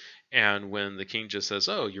change. And when the king just says,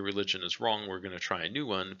 oh, your religion is wrong, we're going to try a new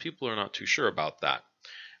one, people are not too sure about that.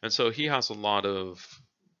 And so he has a lot of,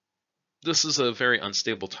 this is a very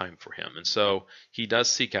unstable time for him. And so he does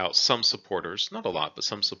seek out some supporters, not a lot, but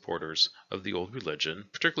some supporters of the old religion,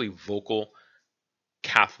 particularly vocal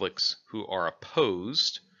Catholics who are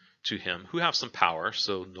opposed to him, who have some power,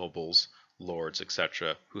 so nobles, lords,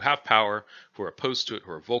 etc., who have power, who are opposed to it,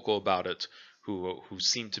 who are vocal about it, who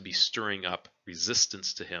seem to be stirring up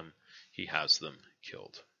resistance to him, he has them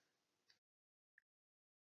killed.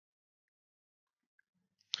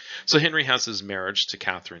 So Henry has his marriage to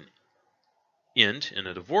Catherine end in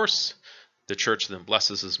a divorce. The church then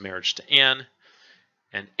blesses his marriage to Anne,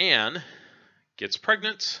 and Anne gets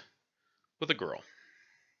pregnant with a girl.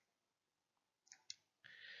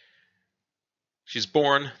 She's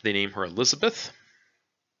born, they name her Elizabeth.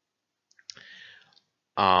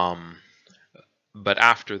 But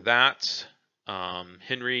after that,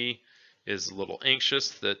 Henry is a little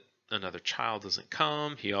anxious that another child doesn't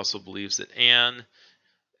come. He also believes that Anne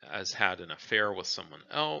has had an affair with someone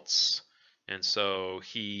else. And so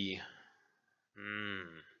he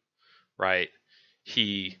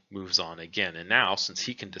moves on again. And now, since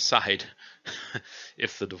he can decide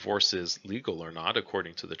if the divorce is legal or not,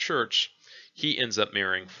 according to the church, he ends up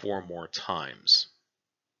marrying 4 more times.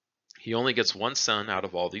 He only gets one son out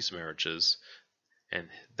of all these marriages, and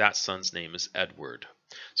that son's name is Edward.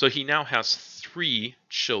 So he now has 3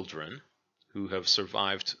 children who have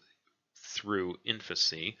survived through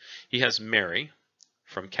infancy. He has Mary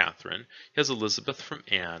from Catherine, he has Elizabeth from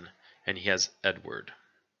Anne, and he has Edward.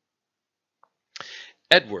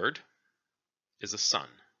 Edward is a son,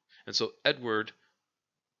 and so Edward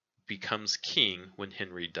becomes king when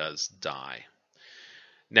Henry does die.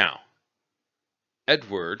 Now,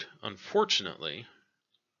 Edward, unfortunately,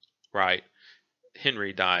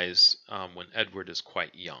 Henry dies when Edward is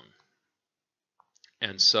quite young.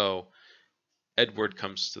 And so Edward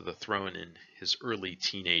comes to the throne in his early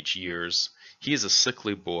teenage years. He is a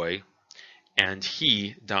sickly boy, and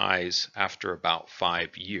he dies after about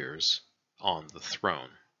 5 years on the throne.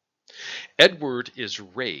 Edward is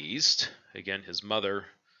raised, again, his mother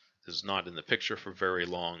is not in the picture for very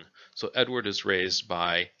long, so Edward is raised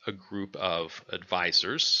by a group of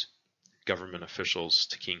advisors, government officials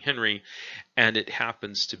to King Henry, and it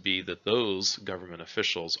happens to be that those government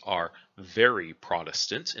officials are very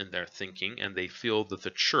Protestant in their thinking, and they feel that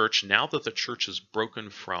the church, now that the church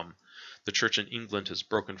in England has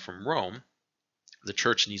broken from Rome, the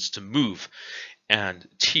church needs to move and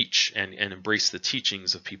teach and embrace the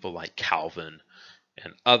teachings of people like Calvin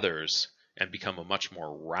and others and become a much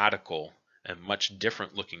more radical and much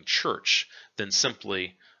different looking church than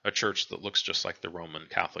simply a church that looks just like the Roman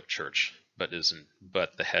Catholic Church, but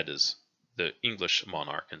the head is the English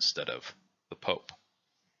monarch instead of the Pope.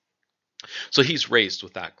 So he's raised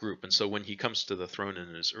with that group, and so when he comes to the throne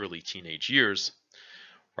in his early teenage years,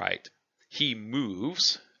 he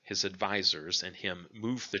moves his advisors and him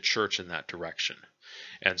move the church in that direction.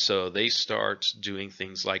 And so they start doing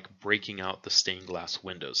things like breaking out the stained glass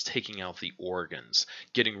windows, taking out the organs,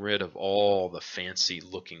 getting rid of all the fancy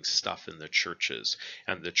looking stuff in the churches.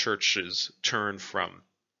 And the churches turn from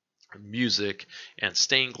music and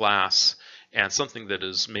stained glass and something that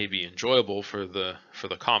is maybe enjoyable for the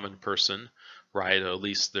common person, at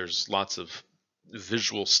least there's lots of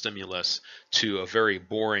visual stimulus, to a very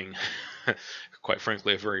boring quite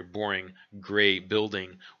frankly, a very boring gray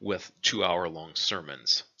building with 2-hour-long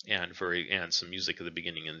sermons and some music at the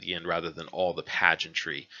beginning and the end, rather than all the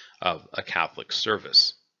pageantry of a Catholic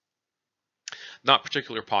service. Not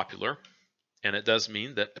particularly popular, and it does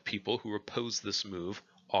mean that people who oppose this move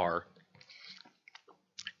are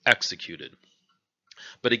executed.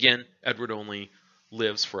 But again, Edward only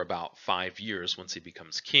lives for about 5 years once he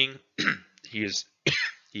becomes king.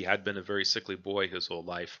 He had been a very sickly boy his whole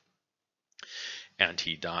life, and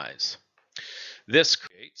he dies. This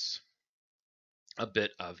creates a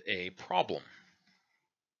bit of a problem.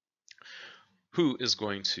 Who is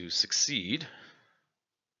going to succeed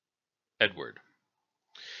Edward?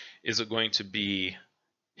 Is it going to be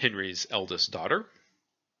Henry's eldest daughter,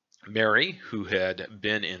 Mary, who had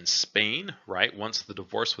been in Spain, Once the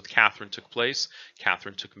divorce with Catherine took place,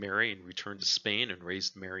 Catherine took Mary and returned to Spain and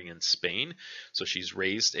raised Mary in Spain. So she's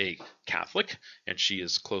raised a Catholic, and she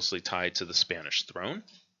is closely tied to the Spanish throne.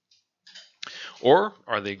 Or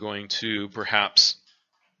are they going to perhaps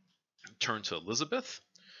turn to Elizabeth,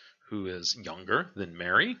 who is younger than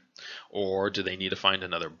Mary? Or do they need to find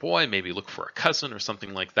another boy, maybe look for a cousin or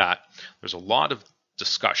something like that? There's a lot of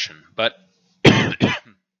discussion, but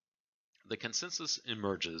the consensus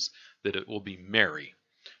emerges that it will be Mary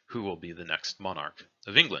who will be the next monarch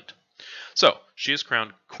of England. So she is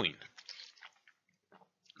crowned queen.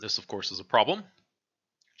 This, of course, is a problem.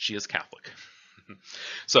 She is Catholic.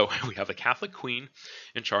 So we have a Catholic queen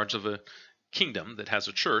in charge of a kingdom that has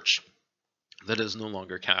a church that is no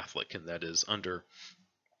longer Catholic and that is under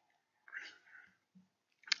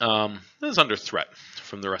is under threat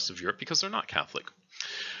from the rest of Europe because they're not Catholic.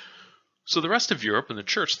 So the rest of Europe and the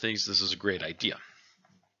church thinks this is a great idea.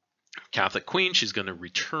 Catholic queen, she's going to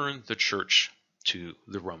return the church to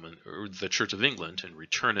the Church of England and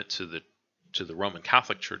return it to the Roman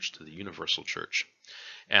Catholic Church, to the Universal Church.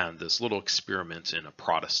 And this little experiment in a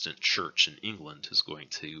Protestant church in England is going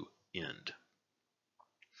to end.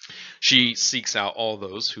 She seeks out all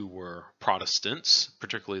those who were Protestants,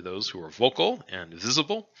 particularly those who were vocal and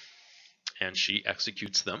visible, and she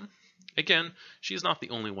executes them. Again, she's not the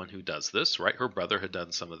only one who does this, right? Her brother had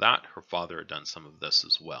done some of that. Her father had done some of this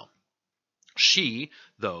as well. She,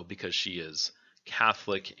 though, because she is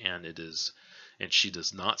Catholic and she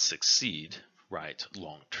does not succeed, right,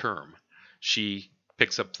 long term, she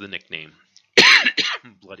picks up the nickname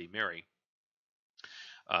Bloody Mary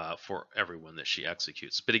for everyone that she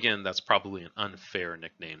executes. But again, that's probably an unfair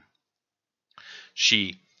nickname.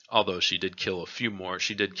 Although she did kill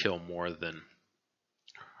she did kill more than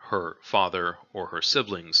her father or her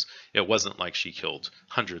siblings. It wasn't like she killed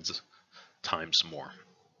hundreds times more.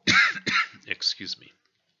 Excuse me.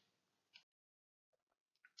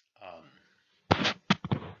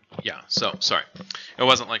 Sorry. It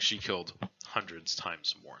wasn't like she killed hundreds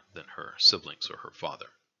times more than her siblings or her father.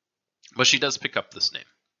 But she does pick up this name,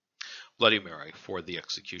 Bloody Mary, for the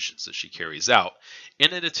executions that she carries out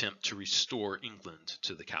in an attempt to restore England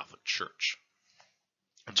to the Catholic Church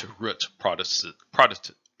and to root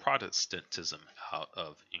Protestantism out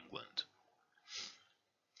of England.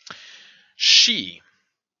 She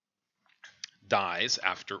dies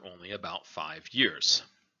after only about 5 years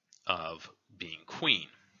of being queen.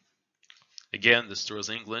 Again, this throws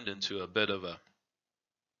England into a bit of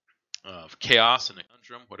chaos and a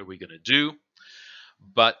conundrum. What are we going to do?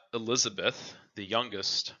 But Elizabeth, the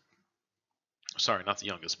youngest daughter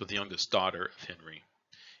of Henry,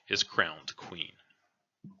 is crowned queen.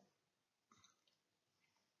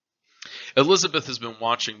 Elizabeth has been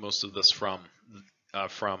watching most of this from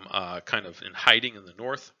kind of in hiding in the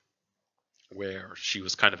north, where she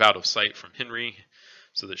was kind of out of sight from Henry,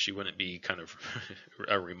 so that she wouldn't be kind of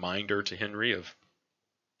a reminder to Henry of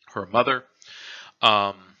her mother.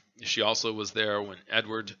 She also was there when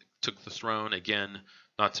Edward took the throne, again,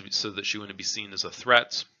 so that she wouldn't be seen as a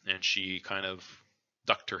threat, and she kind of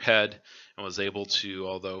ducked her head and was able to,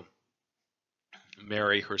 although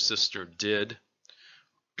Mary, her sister, did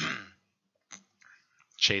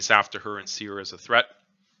chase after her and see her as a threat,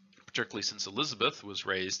 particularly since Elizabeth was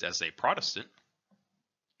raised as a Protestant.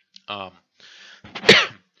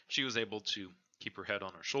 She was able to keep her head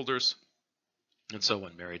on her shoulders, and so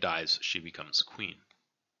when Mary dies, she becomes queen.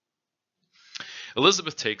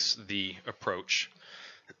 Elizabeth takes the approach.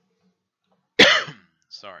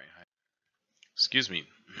 Excuse me.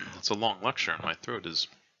 It's a long lecture, and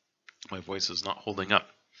my voice is not holding up.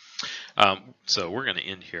 So we're going to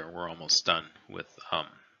end here. We're almost done with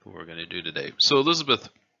what we're going to do today. So Elizabeth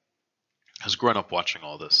has grown up watching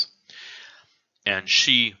all this, and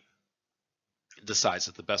she decides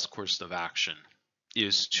that the best course of action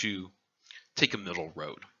is to take a middle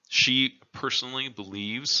road. She personally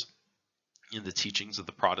believes in the teachings of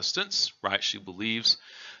the Protestants, right? She believes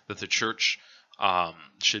that the church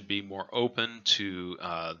should be more open to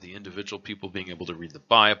the individual people being able to read the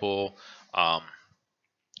Bible,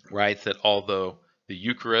 right? That although the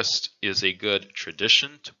Eucharist is a good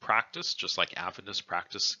tradition to practice, just like Adventists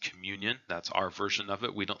practice communion, that's our version of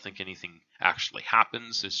it. We don't think anything actually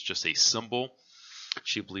happens. It's just a symbol.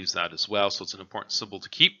 She believes that as well, so it's an important symbol to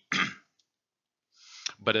keep.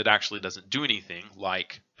 But it actually doesn't do anything,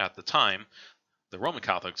 like at the time, the Roman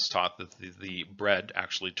Catholics taught that the bread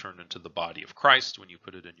actually turned into the body of Christ when you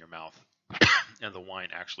put it in your mouth, and the wine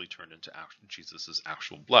actually turned into Jesus'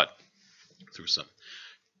 actual blood through some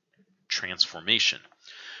transformation,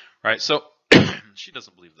 right? So she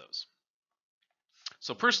doesn't believe those.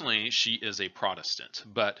 So personally, she is a Protestant,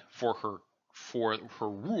 but for her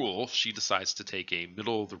rule, she decides to take a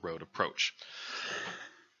middle-of-the-road approach.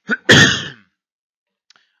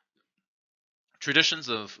 Traditions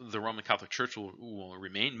of the Roman Catholic Church will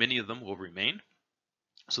remain. Many of them will remain,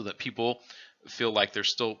 so that people feel like they're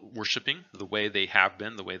still worshiping the way they have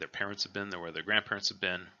been, the way their parents have been, the way their grandparents have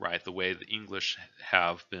been, right? The way the English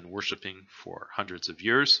have been worshiping for hundreds of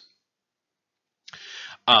years.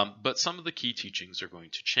 But some of the key teachings are going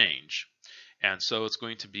to change. And so it's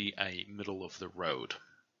going to be a middle of the road.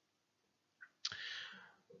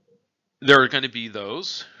 There are going to be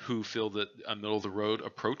those who feel that a middle of the road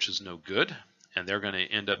approach is no good, and they're going to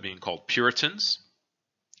end up being called Puritans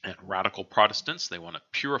and radical Protestants. They want to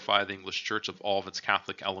purify the English Church of all of its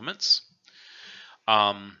Catholic elements.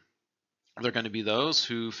 There are going to be those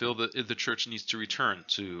who feel that the church needs to return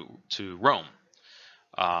to Rome,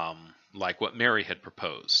 like what Mary had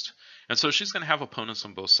proposed. And so she's going to have opponents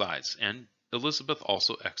on both sides. And Elizabeth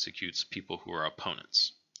also executes people who are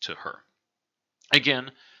opponents to her.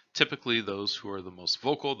 Again, typically those who are the most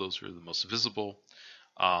vocal, those who are the most visible,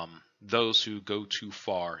 those who go too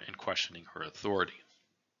far in questioning her authority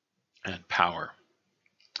and power.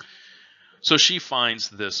 So she finds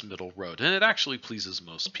this middle road, and it actually pleases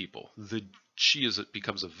most people. She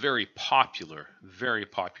becomes a very popular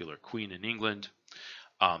queen in England.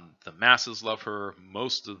 The masses love her.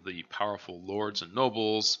 Most of the powerful lords and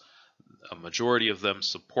nobles, a majority of them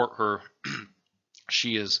support her.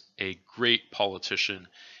 She is a great politician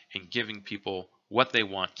in giving people what they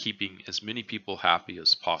want, keeping as many people happy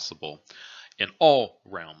as possible in all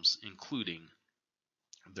realms, including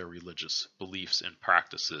their religious beliefs and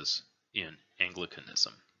practices in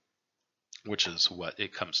Anglicanism, which is what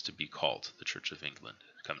it comes to be called, the Church of England.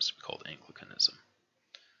 It comes to be called Anglicanism.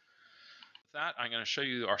 With that, I'm going to show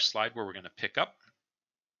you our slide where we're going to pick up.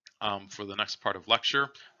 For the next part of lecture,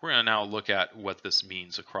 we're going to now look at what this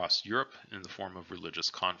means across Europe in the form of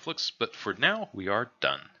religious conflicts. But for now, we are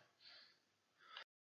done.